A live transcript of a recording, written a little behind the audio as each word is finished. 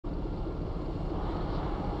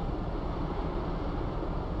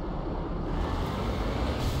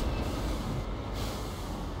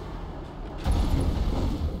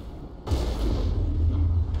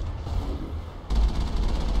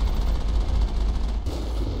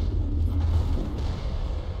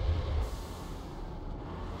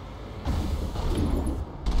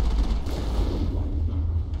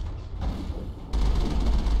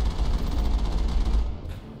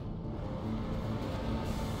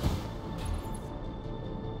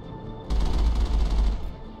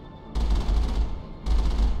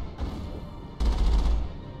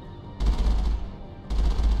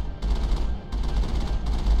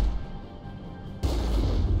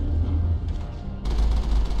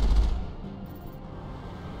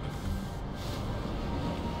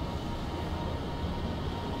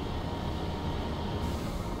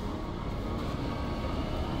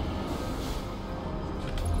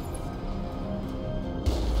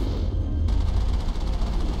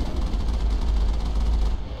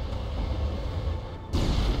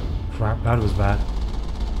crap, that was bad.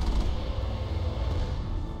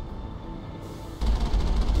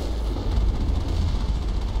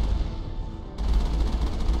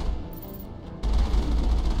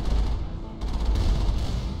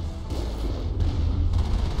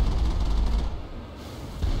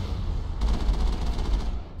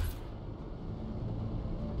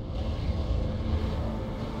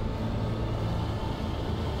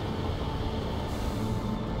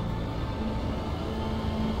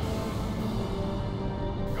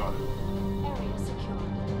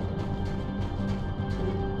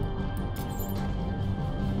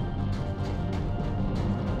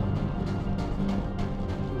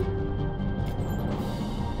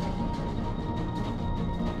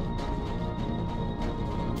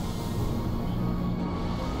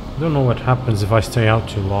 I don't know what happens if I stay out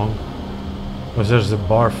too long. Because there's a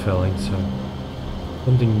bar filling, so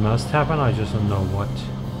something must happen, I just don't know what.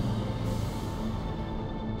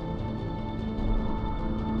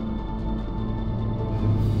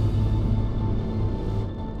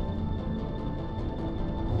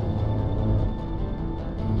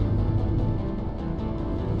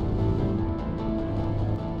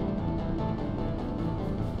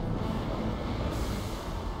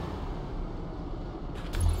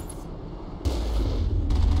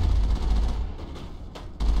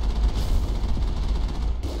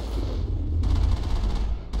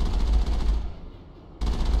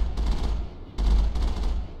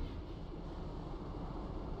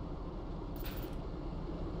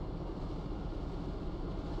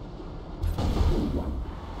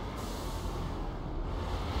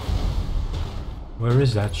 Where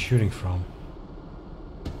is that shooting from?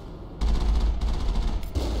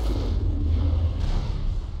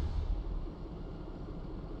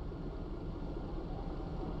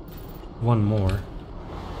 One more.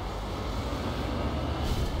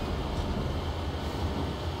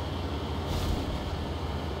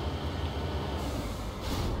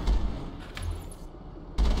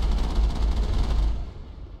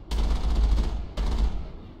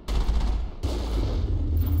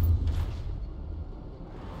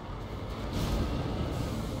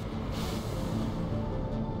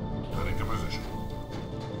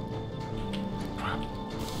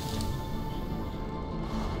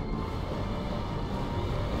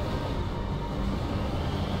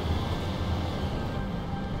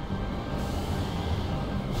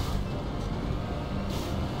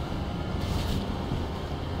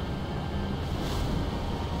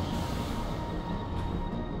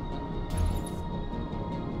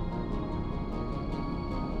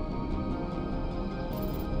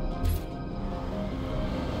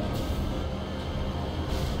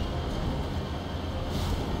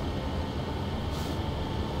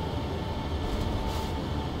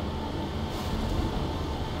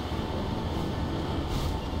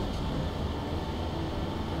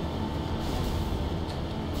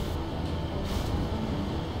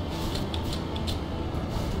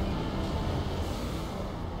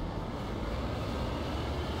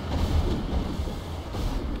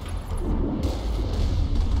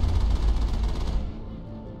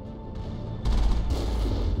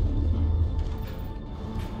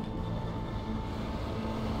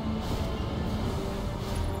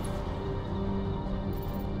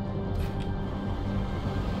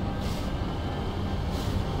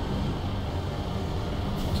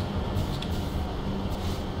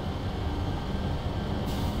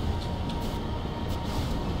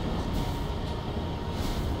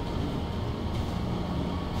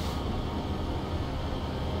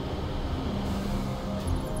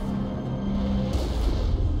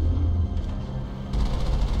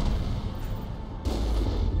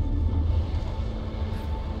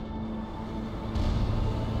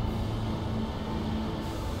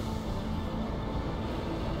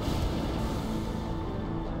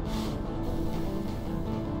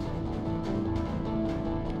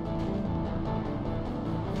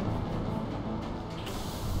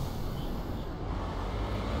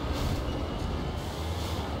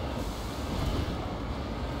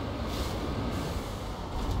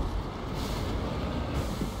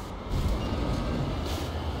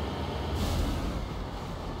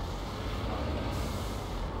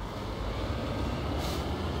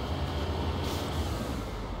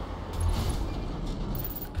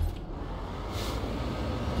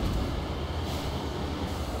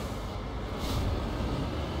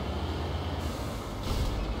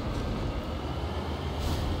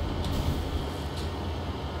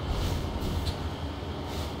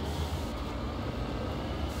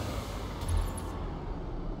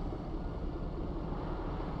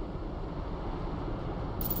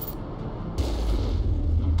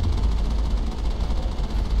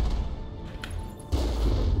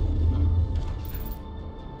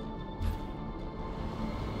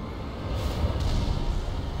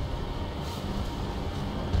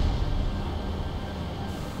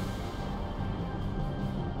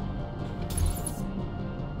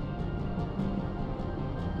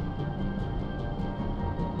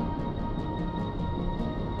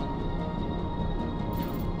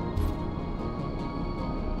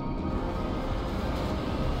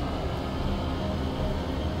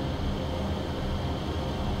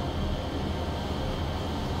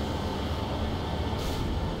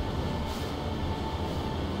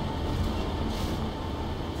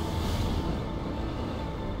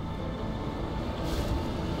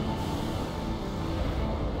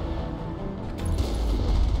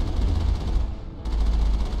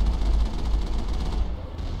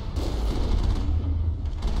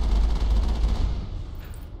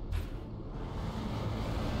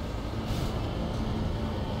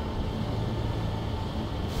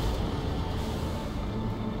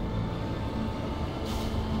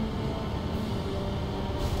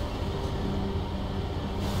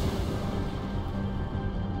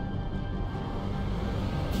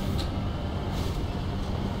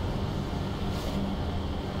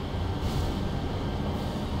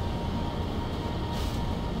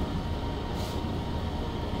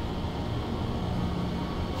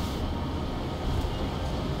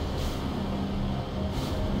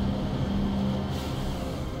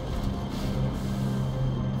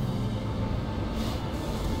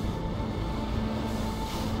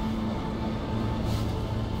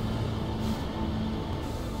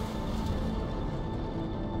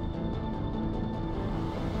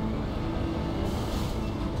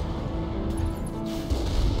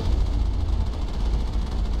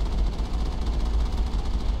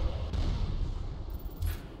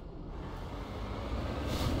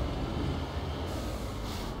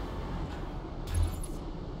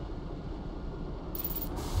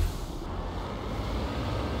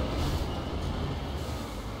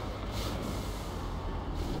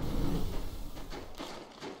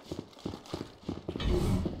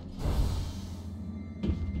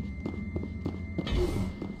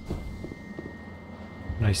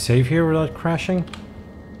 I save here without crashing?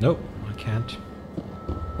 Nope, I can't.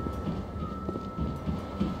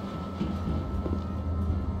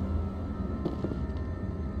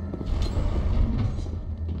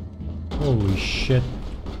 Holy shit.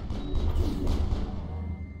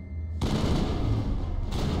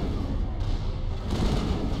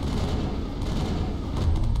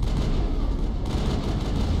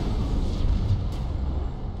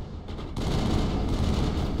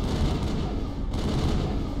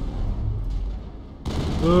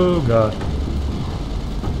 Oh god.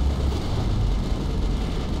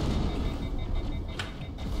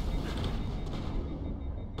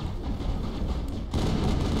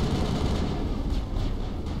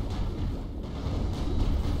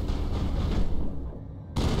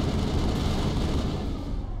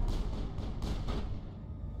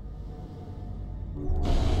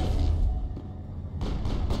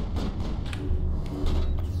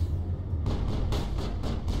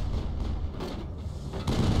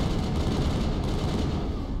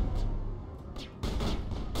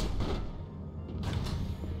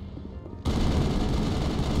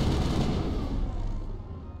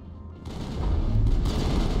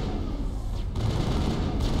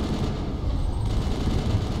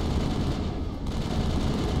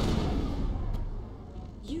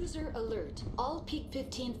 User alert. All Peak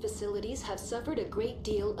 15 facilities have suffered a great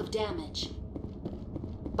deal of damage.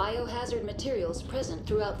 Biohazard materials present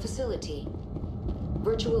throughout facility.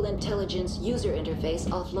 Virtual intelligence user interface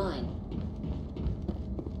offline.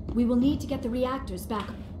 We will need to get the reactors back.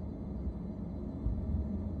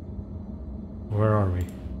 Where are we?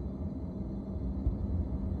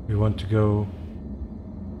 We want to go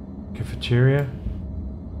cafeteria?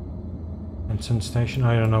 Ensign station?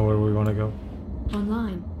 I don't know where we want to go.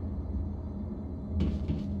 Online.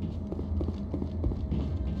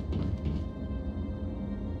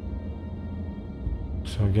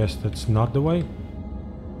 So I guess that's not the way?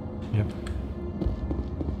 Yep.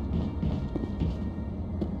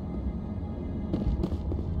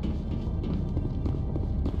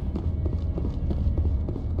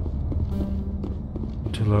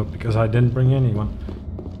 Too low because I didn't bring anyone.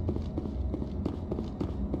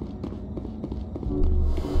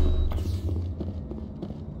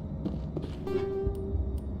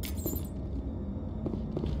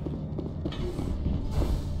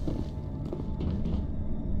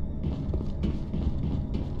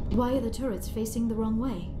 Why are the turrets facing the wrong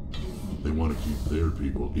way? They want to keep their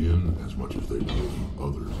people in as much as they want to keep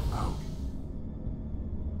others out.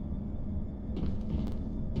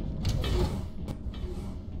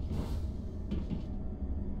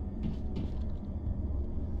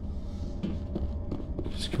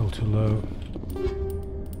 Skill too low.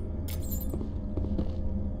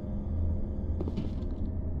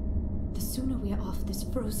 The sooner we are off this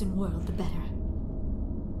frozen world, the better.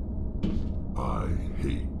 I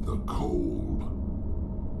hate the cold.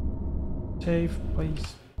 Save,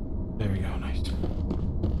 please. There we go, nice.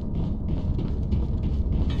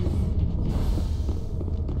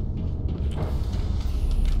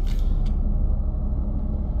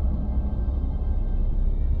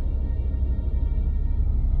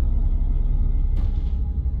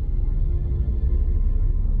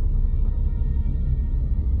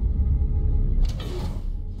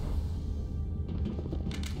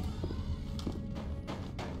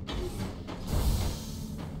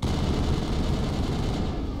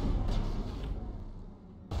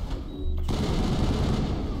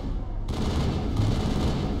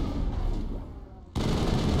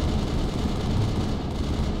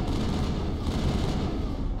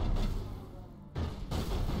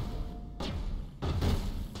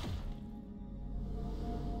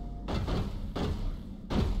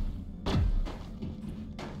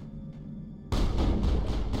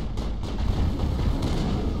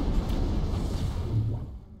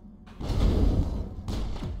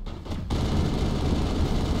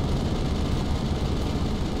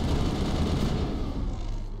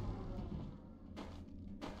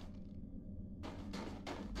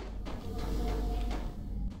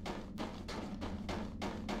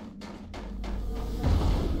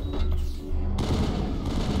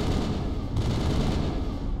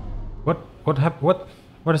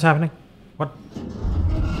 What is happening? What?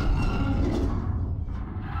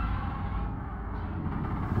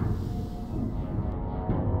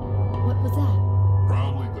 What was that?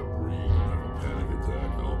 Probably the breed. Have a panic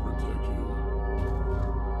attack. I'll protect you.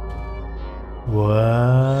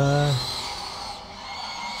 What?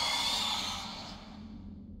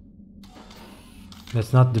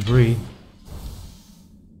 That's not debris.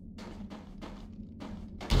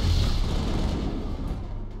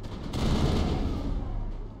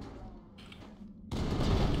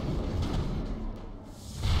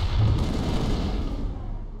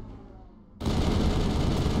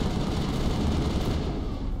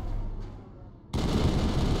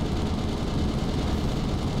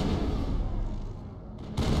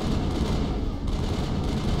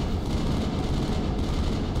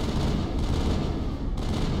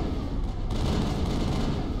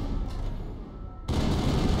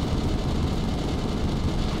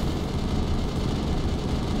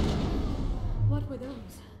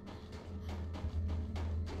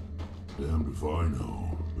 If I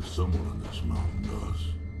know, but someone on this mountain does.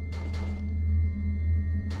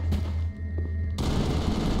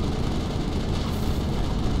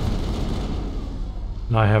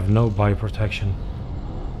 And I have no bioprotection.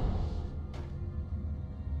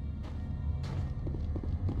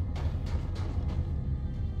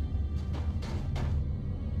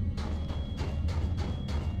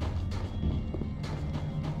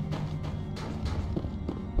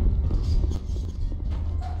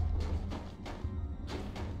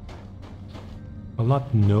 Well,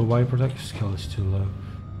 not no bioprotection, skill is too low.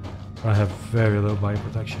 But I have very low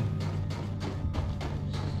bioprotection.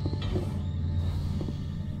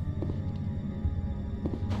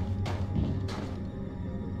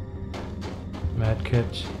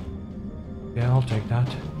 Medkit. Yeah, I'll take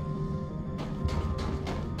that.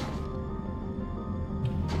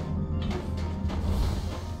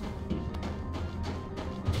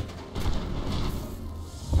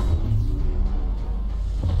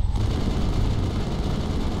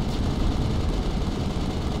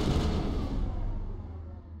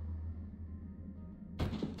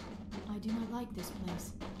 I do not like this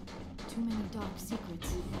place. Too many dark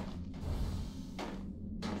secrets.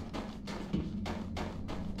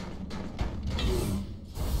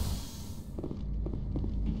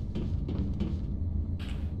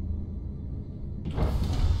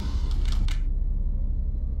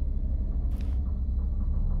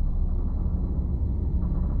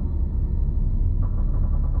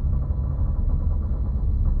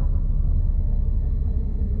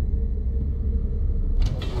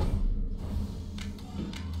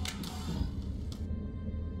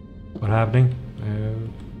 What happening?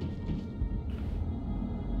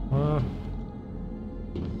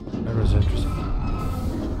 That was interesting.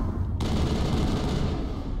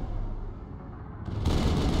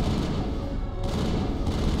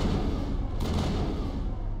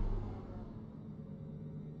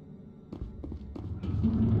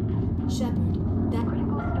 Shepard, that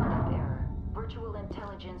Critical startup error. Virtual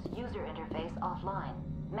intelligence user interface offline.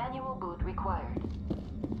 Manual boot required.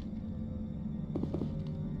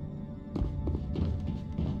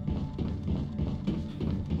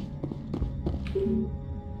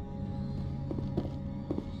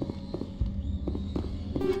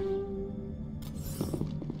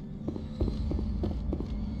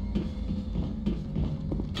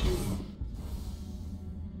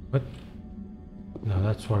 What? No,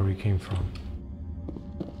 that's where we came from.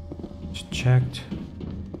 Just checked.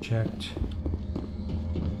 Checked.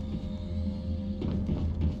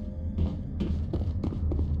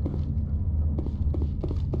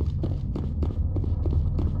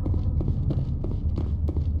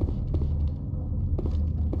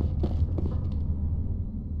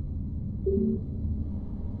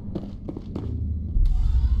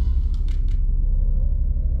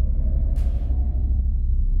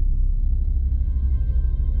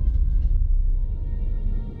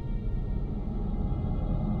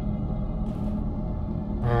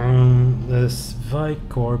 This Vike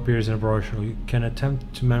core appears in a brochure. You can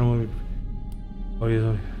attempt to manually. Oh,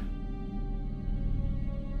 yeah.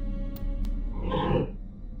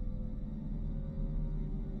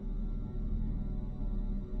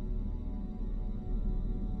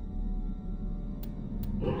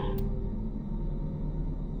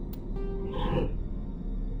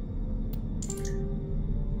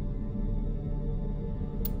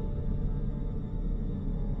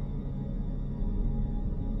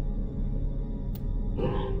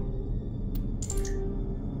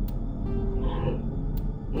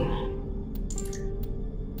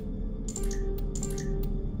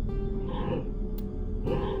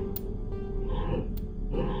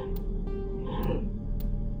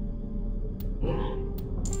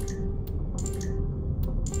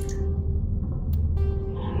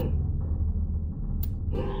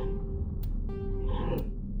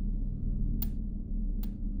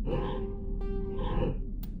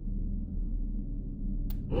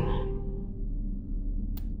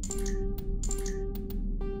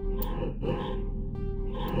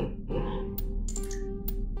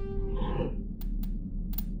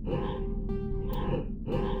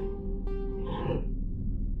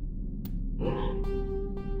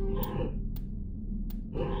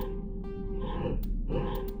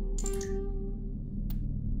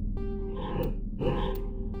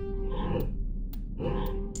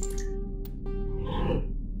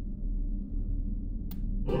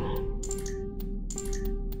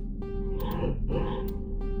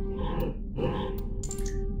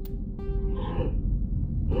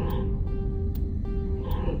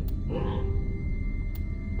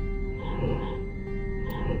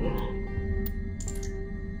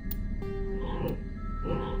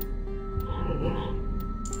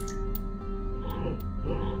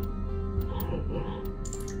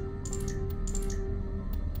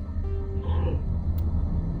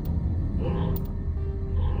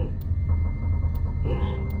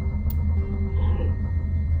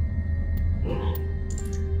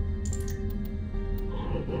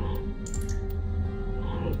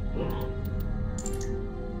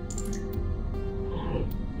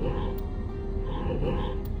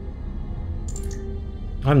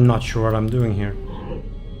 I'm not sure what I'm doing here.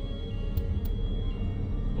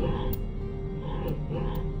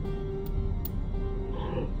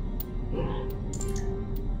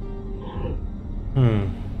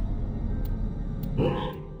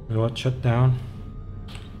 You know what? Shut down.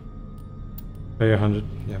 Pay 100.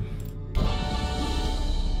 Yeah.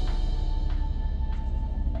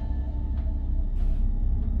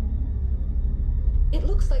 It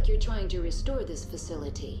looks like you're trying to restore this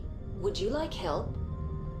facility. Would you like help?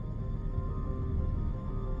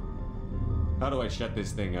 How do I shut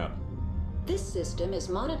this thing up? This system is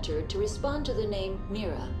monitored to respond to the name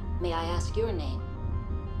Mira. May I ask your name?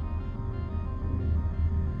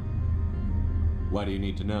 Why do you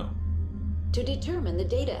need to know? To determine the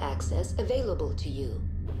data access available to you.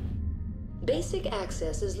 Basic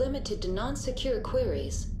access is limited to non-secure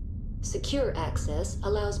queries. Secure access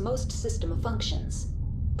allows most system functions.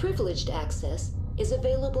 Privileged access is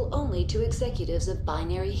available only to executives of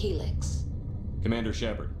Binary Helix. Commander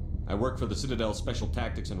Shepard, I work for the Citadel Special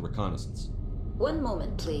Tactics and Reconnaissance. One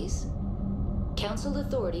moment, please. Council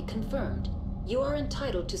authority confirmed. You are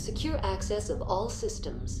entitled to secure access of all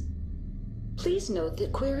systems. Please note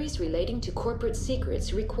that queries relating to corporate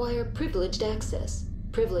secrets require privileged access.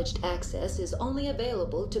 Privileged access is only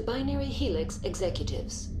available to Binary Helix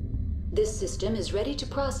executives. This system is ready to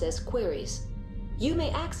process queries. You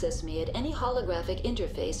may access me at any holographic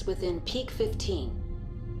interface within Peak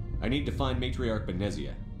 15. I need to find Matriarch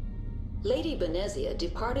Benezia. Lady Benezia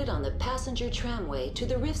departed on the passenger tramway to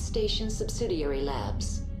the Rift Station subsidiary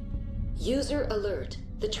labs. User alert.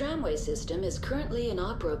 The tramway system is currently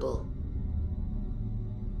inoperable.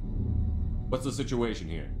 What's the situation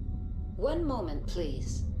here? One moment,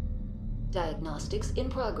 please. Diagnostics in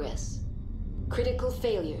progress. Critical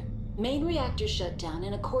failure. Main reactor shutdown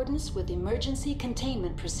in accordance with emergency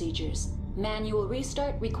containment procedures. Manual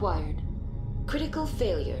restart required. Critical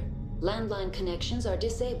failure. Landline connections are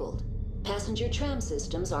disabled. Passenger tram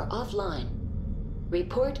systems are offline.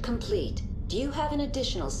 Report complete. Do you have an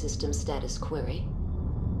additional system status query?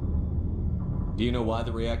 Do you know why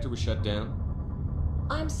the reactor was shut down?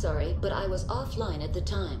 I'm sorry, but I was offline at the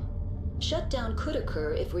time. Shutdown could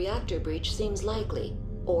occur if reactor breach seems likely,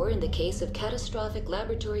 or in the case of catastrophic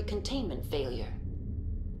laboratory containment failure.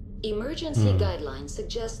 Emergency guidelines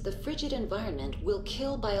suggest the frigid environment will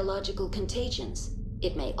kill biological contagions.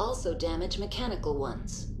 It may also damage mechanical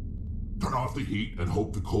ones. Turn off the heat and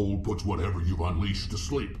hope the cold puts whatever you've unleashed to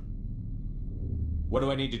sleep. What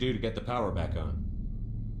do I need to do to get the power back on?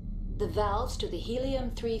 The valves to the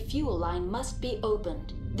helium-3 fuel line must be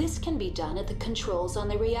opened. This can be done at the controls on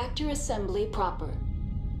the reactor assembly proper.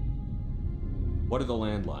 What are the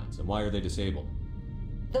landlines, and why are they disabled?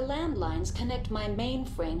 The landlines connect my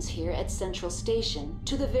mainframes here at Central Station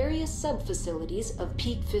to the various sub-facilities of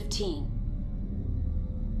Peak 15.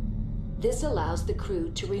 This allows the crew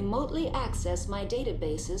to remotely access my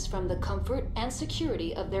databases from the comfort and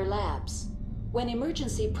security of their labs. When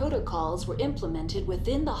emergency protocols were implemented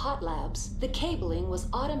within the hot labs, the cabling was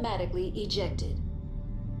automatically ejected.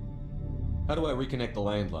 How do I reconnect the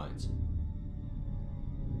landlines?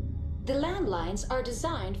 The landlines are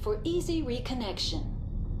designed for easy reconnection.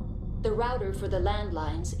 The router for the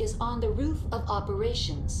landlines is on the roof of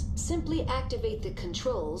operations. Simply activate the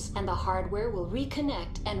controls and the hardware will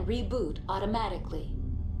reconnect and reboot automatically.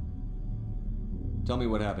 Tell me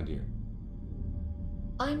what happened here.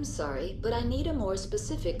 I'm sorry, but I need a more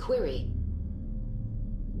specific query.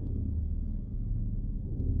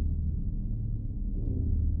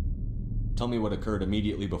 Tell me what occurred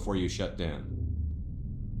immediately before you shut down.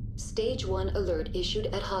 Stage 1 alert issued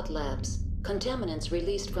at Hot Labs. Contaminants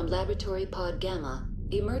released from Laboratory Pod Gamma.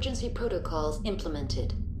 Emergency protocols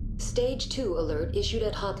implemented. Stage 2 alert issued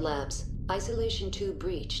at Hot Labs. Isolation tube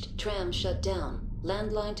breached. Tram shut down.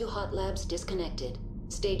 Landline to Hot Labs disconnected.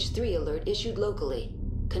 Stage 3 alert issued locally.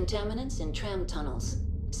 Contaminants in tram tunnels.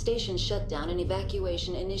 Station shutdown and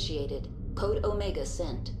evacuation initiated. Code Omega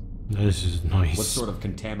sent. This is nice. What sort of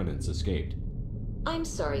contaminants escaped? I'm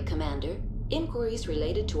sorry, Commander. Inquiries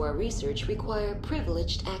related to our research require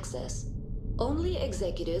privileged access. Only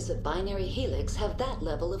executives of Binary Helix have that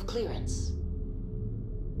level of clearance.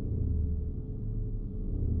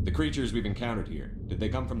 The creatures we've encountered here, did they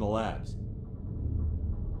come from the labs?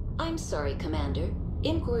 I'm sorry, Commander.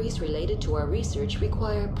 Inquiries related to our research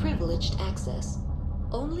require privileged access.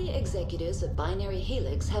 Only executives of Binary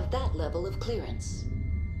Helix have that level of clearance.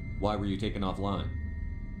 Why were you taken offline?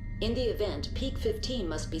 In the event, Peak 15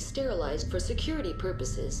 must be sterilized for security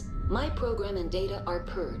purposes. My program and data are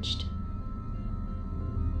purged.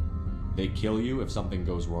 They kill you if something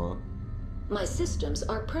goes wrong? My systems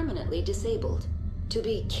are permanently disabled. To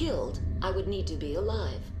be killed, I would need to be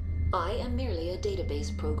alive. I am merely a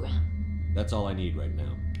database program. That's all I need right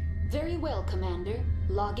now. Very well, Commander.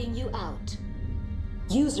 Logging you out.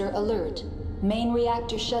 User alert. Main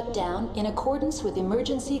reactor shut down in accordance with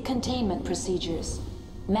emergency containment procedures.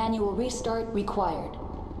 Manual restart required.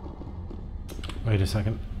 Wait a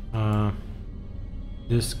second.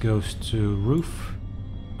 This goes to roof.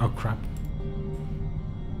 Oh crap.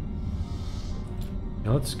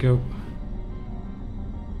 Yeah, let's go.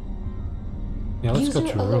 Yeah, let's go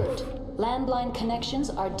User to alert. roof. Landline connections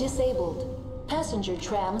are disabled. Passenger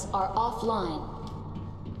trams are offline.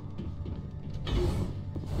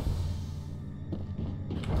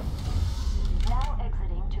 Now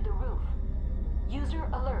exiting to the roof. User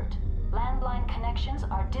alert. Landline connections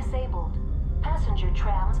are disabled. Passenger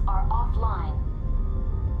trams are offline.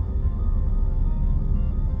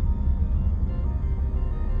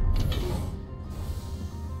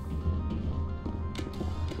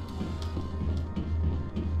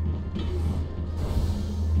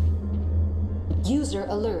 User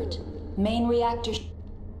alert. Main reactor.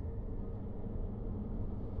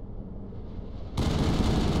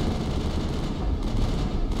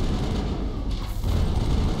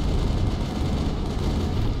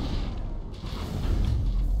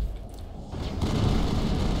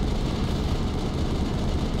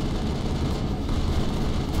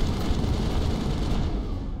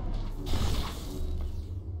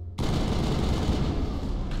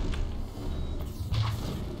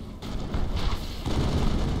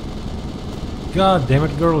 God damn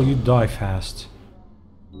it, girl, you die fast.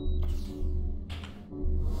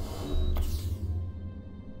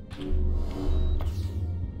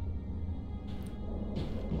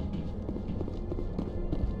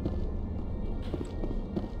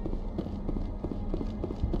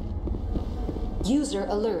 User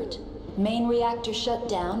alert. Main reactor shut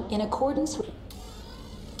down in accordance with...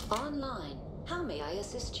 Online. How may I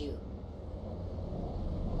assist you?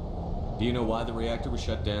 Do you know why the reactor was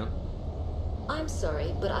shut down? I'm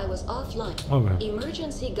sorry, but I was offline. Okay.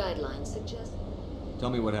 Emergency guidelines suggest... Tell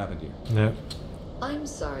me what happened here. Yeah. I'm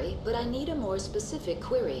sorry, but I need a more specific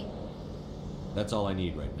query. That's all I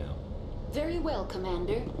need right now. Very well,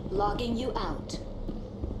 Commander. Logging you out.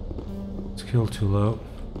 Skill too low.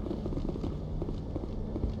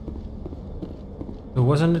 So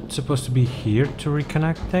wasn't it supposed to be here to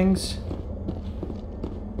reconnect things?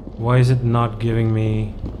 Why is it not giving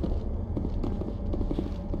me...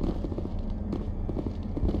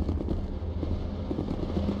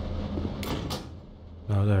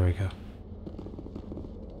 Oh, there we go.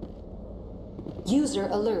 User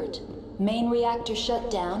alert. Main reactor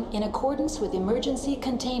shut down in accordance with emergency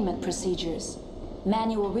containment procedures.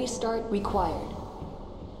 Manual restart required.